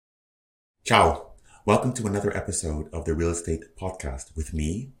Ciao. Welcome to another episode of the Real Estate Podcast with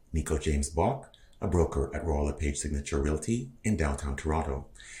me, Nico James Bach, a broker at Royal LePage Signature Realty in downtown Toronto.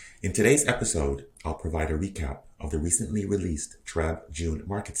 In today's episode, I'll provide a recap of the recently released TREB June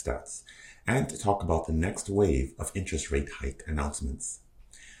market stats and talk about the next wave of interest rate hike announcements.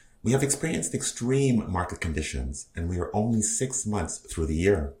 We have experienced extreme market conditions and we are only 6 months through the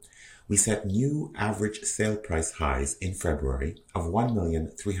year. We set new average sale price highs in February of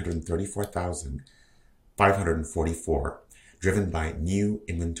 1,334,544, driven by new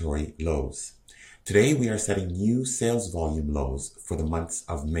inventory lows. Today, we are setting new sales volume lows for the months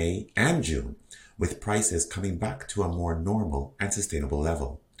of May and June, with prices coming back to a more normal and sustainable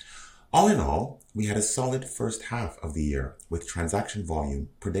level. All in all, we had a solid first half of the year, with transaction volume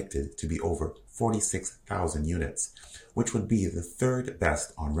predicted to be over 46,000 units, which would be the third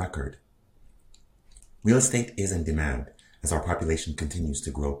best on record. Real estate is in demand as our population continues to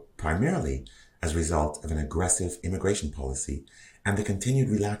grow, primarily as a result of an aggressive immigration policy and the continued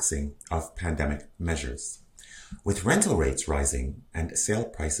relaxing of pandemic measures. With rental rates rising and sale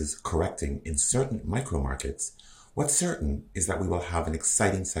prices correcting in certain micro markets, what's certain is that we will have an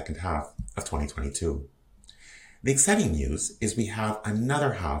exciting second half of 2022. The exciting news is we have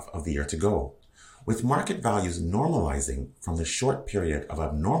another half of the year to go. With market values normalizing from the short period of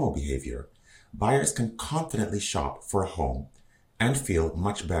abnormal behavior, buyers can confidently shop for a home and feel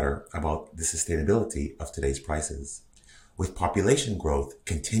much better about the sustainability of today's prices. With population growth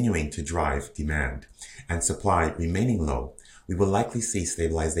continuing to drive demand and supply remaining low, we will likely see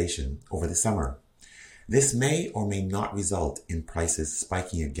stabilization over the summer. This may or may not result in prices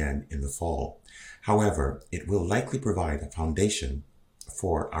spiking again in the fall. However, it will likely provide a foundation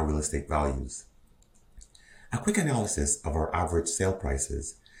for our real estate values. A quick analysis of our average sale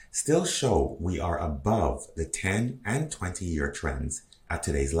prices still show we are above the 10 and 20-year trends at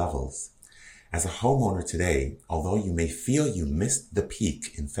today's levels. As a homeowner today, although you may feel you missed the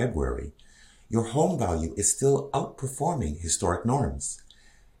peak in February, your home value is still outperforming historic norms.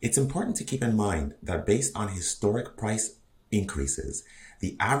 It's important to keep in mind that based on historic price increases,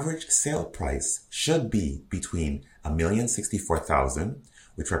 the average sale price should be between $1,064,000,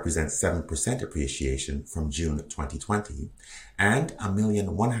 which represents 7% appreciation from June 2020, and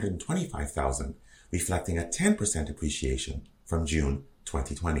 $1,125,000, reflecting a 10% appreciation from June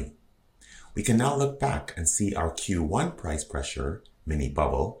 2020. We can now look back and see our Q1 price pressure, mini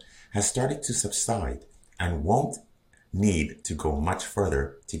bubble, has started to subside and won't need to go much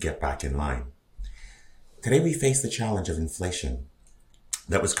further to get back in line. Today we face the challenge of inflation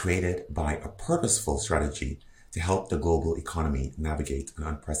that was created by a purposeful strategy to help the global economy navigate an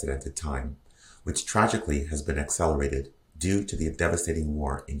unprecedented time, which tragically has been accelerated due to the devastating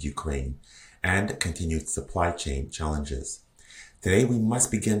war in Ukraine and continued supply chain challenges. Today we must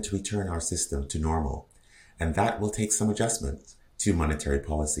begin to return our system to normal, and that will take some adjustment to monetary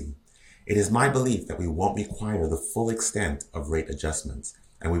policy. It is my belief that we won't require the full extent of rate adjustments,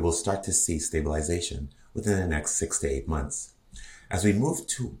 and we will start to see stabilization within the next 6 to 8 months. As we move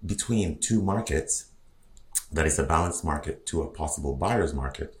between two markets, that is a balanced market to a possible buyer's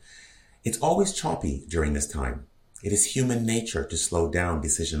market, it's always choppy during this time. It is human nature to slow down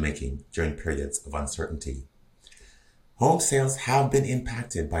decision-making during periods of uncertainty. Home sales have been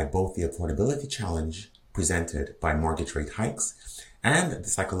impacted by both the affordability challenge presented by mortgage rate hikes and the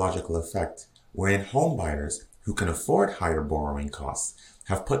psychological effect wherein home buyers who can afford higher borrowing costs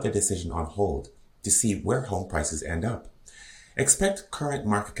have put their decision on hold to see where home prices end up. Expect current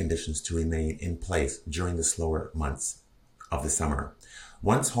market conditions to remain in place during the slower months of the summer.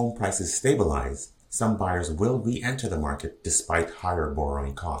 Once home prices stabilize, some buyers will re-enter the market despite higher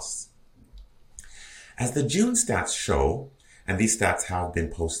borrowing costs. As the June stats show, and these stats have been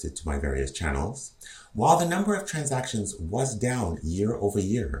posted to my various channels, while the number of transactions was down year over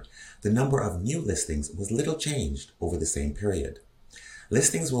year, the number of new listings was little changed over the same period.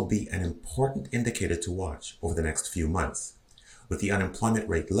 Listings will be an important indicator to watch over the next few months. With the unemployment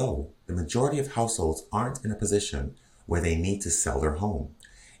rate low, the majority of households aren't in a position where they need to sell their home.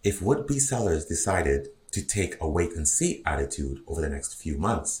 If would-be sellers decided to take a wait-and-see attitude over the next few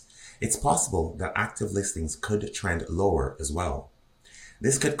months, it's possible that active listings could trend lower as well.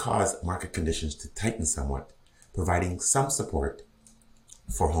 This could cause market conditions to tighten somewhat, providing some support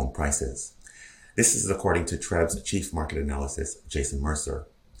for home prices. This is according to TREB's Chief Market Analyst, Jason Mercer.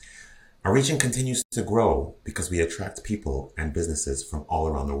 Our region continues to grow because we attract people and businesses from all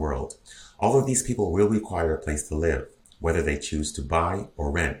around the world. All of these people will require a place to live, whether they choose to buy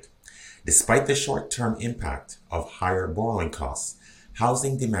or rent. Despite the short-term impact of higher borrowing costs,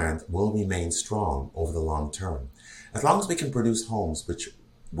 housing demand will remain strong over the long term, as long as we can produce homes which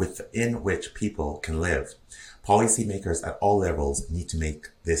within which people can live. Policymakers at all levels need to make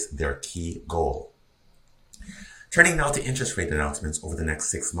this their key goal. Turning now to interest rate announcements over the next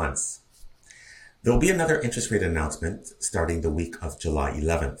 6 months. There will be another interest rate announcement starting the week of July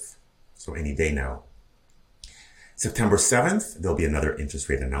 11th, so any day now. September 7th, there'll be another interest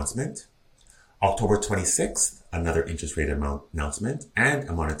rate announcement. October 26th, another interest rate announcement and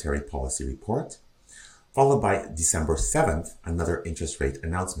a monetary policy report, followed by December 7th, another interest rate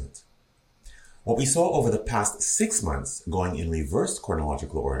announcement. What we saw over the past 6 months, going in reverse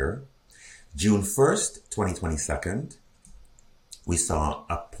chronological order, June 1st, 2022, we saw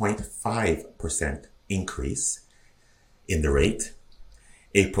a 0.5% increase in the rate.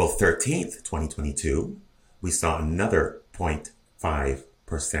 April 13th, 2022, we saw another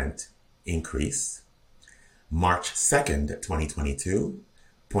 0.5% increase. March 2nd, 2022,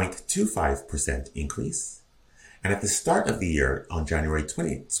 0.25% increase. And at the start of the year, on January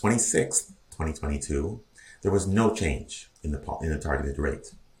 26th, 2022, there was no change in the targeted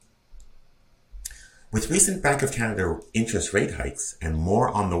rate. With recent Bank of Canada interest rate hikes and more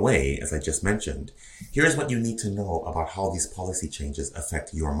on the way, as I just mentioned, here's what you need to know about how these policy changes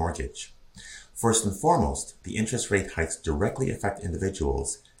affect your mortgage. First and foremost, the interest rate hikes directly affect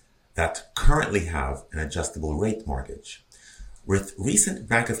individuals that currently have an adjustable rate mortgage. With recent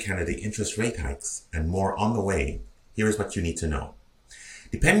Bank of Canada interest rate hikes and more on the way, here is what you need to know.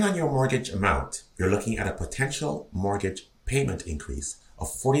 Depending on your mortgage amount, you're looking at a potential mortgage payment increase of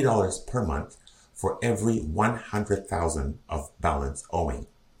 $40 per month for every $100,000 of balance owing.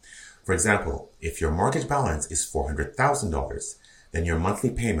 For example, if your mortgage balance is $400,000, then your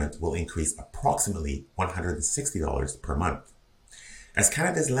monthly payment will increase approximately $160 per month. As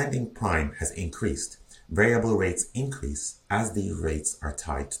Canada's lending prime has increased, variable rates increase as the rates are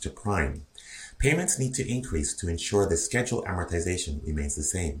tied to prime. Payments need to increase to ensure the scheduled amortization remains the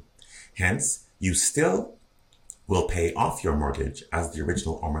same. Hence, you still will pay off your mortgage as the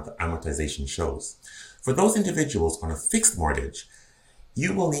original amortization shows. For those individuals on a fixed mortgage,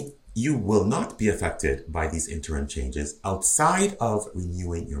 you will not be affected by these interim changes outside of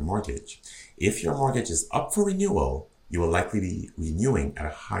renewing your mortgage. If your mortgage is up for renewal, you will likely be renewing at a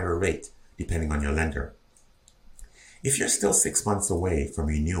higher rate depending on your lender. If you're still 6 months away from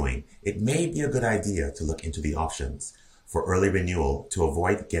renewing, it may be a good idea to look into the options for early renewal to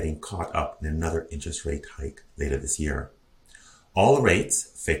avoid getting caught up in another interest rate hike later this year. All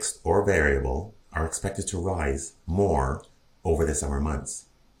rates, fixed or variable, are expected to rise more over the summer months.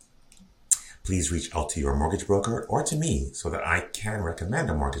 Please reach out to your mortgage broker or to me so that I can recommend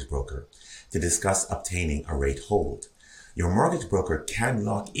a mortgage broker to discuss obtaining a rate hold. Your mortgage broker can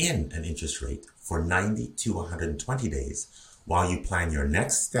lock in an interest rate for 90 to 120 days while you plan your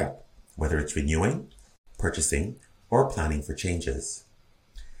next step, whether it's renewing, purchasing, or planning for changes.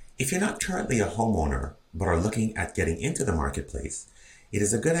 If you're not currently a homeowner but are looking at getting into the marketplace, it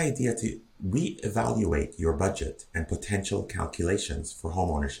is a good idea to reevaluate your budget and potential calculations for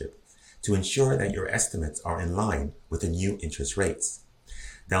homeownership to ensure that your estimates are in line with the new interest rates.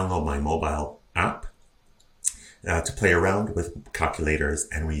 Download my mobile app to play around with calculators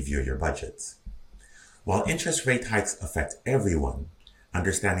and review your budgets. While interest rate hikes affect everyone,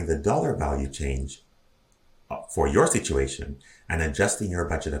 understanding the dollar value change for your situation and adjusting your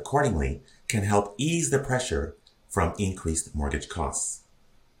budget accordingly can help ease the pressure from increased mortgage costs.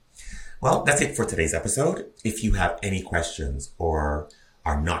 Well, that's it for today's episode. If you have any questions or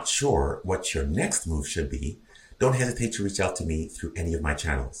are not sure what your next move should be, don't hesitate to reach out to me through any of my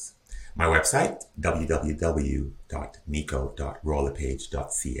channels. My website,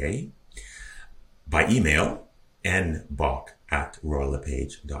 www.nico.royallepage.ca, by email,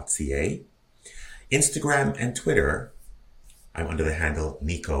 nbach@royallepage.ca, Instagram and Twitter, I'm under the handle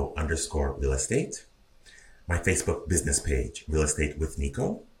Nico_real estate, my Facebook business page, Real Estate with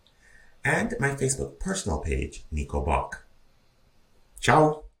Nico, and my Facebook personal page, Nico Bach.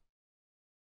 Ciao!